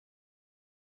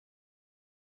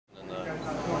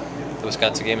the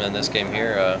Wisconsin game and then this game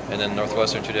here, and then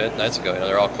Northwestern 2 nights ago.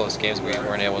 They're all close games we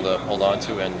weren't able to hold on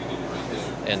to and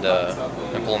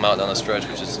pull them out down the stretch,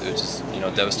 which is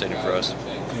devastating for us.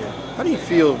 How do you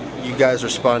feel you guys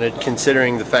responded,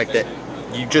 considering the fact that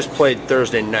you just played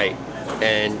Thursday night,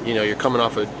 and you're coming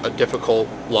off a difficult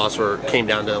loss where it came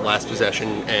down to the last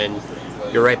possession, and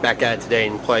you're right back at it today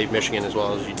and play Michigan as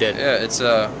well as you did? Yeah,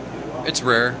 it's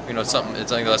rare. It's something. I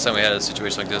think the last time we had a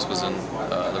situation like this was in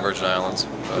the Virgin Islands.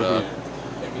 But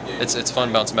it's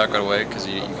fun bouncing back right away because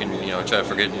you can try to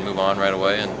forget and move on right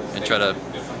away and try to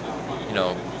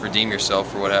redeem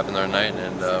yourself for what happened the other night.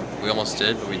 And we almost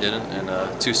did, but we didn't.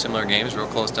 And 2 similar games, real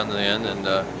close down to the end, and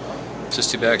it's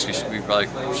just too bad because we probably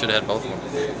should have had both of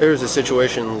them. There was a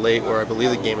situation late where I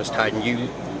believe the game was tied, and you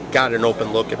got an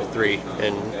open look at a 3,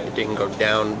 and it didn't go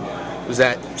down. Was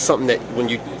that something that when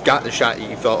you got the shot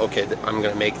you felt, okay, I'm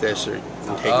going to make this or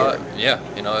take it? Yeah,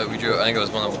 we drew. I think it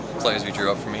was one of the plays we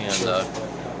drew up for me, and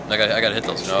I got to hit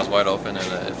those. I was wide open,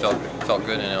 and it felt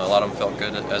good, and a lot of them felt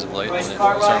good as of late, and it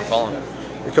started falling.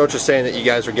 Your coach was saying that you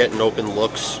guys were getting open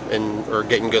looks or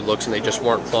getting good looks, and they just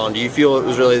weren't falling. Do you feel it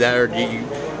was really that, or do you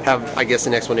have, I guess,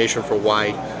 an explanation for why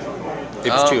it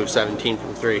was 2 of 17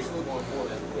 from 3?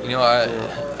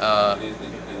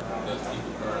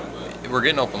 We're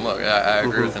getting open looks. I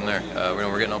agree with him there.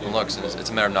 We're getting open looks, and it's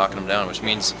a matter of knocking them down, which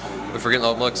means if we're getting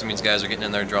open looks, it means guys are getting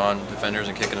in there, drawing defenders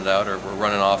and kicking it out, or we're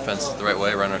running offense the right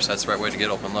way, running our sets the right way to get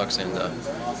open looks, and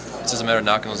it's just a matter of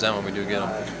knocking those down when we do get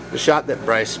them. The shot that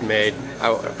Bryce made,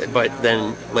 but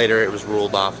then later it was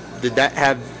ruled off, did that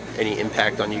have any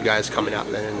impact on you guys coming out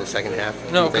then in the second half?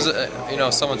 No, because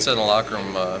someone said in the locker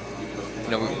room,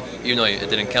 even though it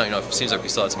didn't count, it seems like we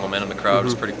still had some momentum. The crowd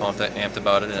was pretty amped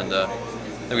about it, and I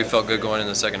think we felt good going in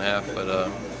the second half. But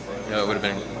it would have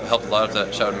been helped a lot if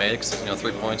that shot had made, because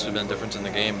 3 points would have been the difference in the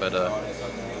game. But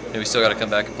we still got to come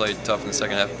back and play tough in the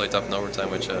second half, play tough in overtime,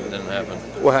 which didn't happen.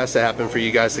 What has to happen for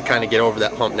you guys to kind of get over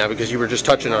that hump now? Because you were just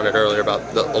touching on it earlier about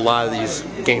a lot of these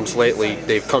games lately,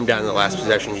 they've come down in the last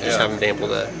possession. You just haven't been able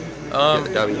to get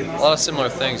the W. A lot of similar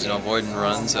things, avoiding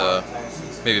runs,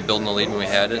 maybe building the lead when we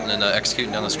had it, and then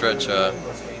executing down the stretch,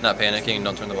 not panicking and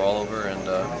don't turn the ball over, and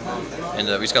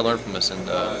we just got to learn from this.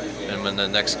 And when the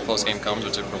next close game comes,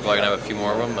 which we're probably gonna have a few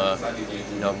more of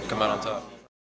them, come out on top.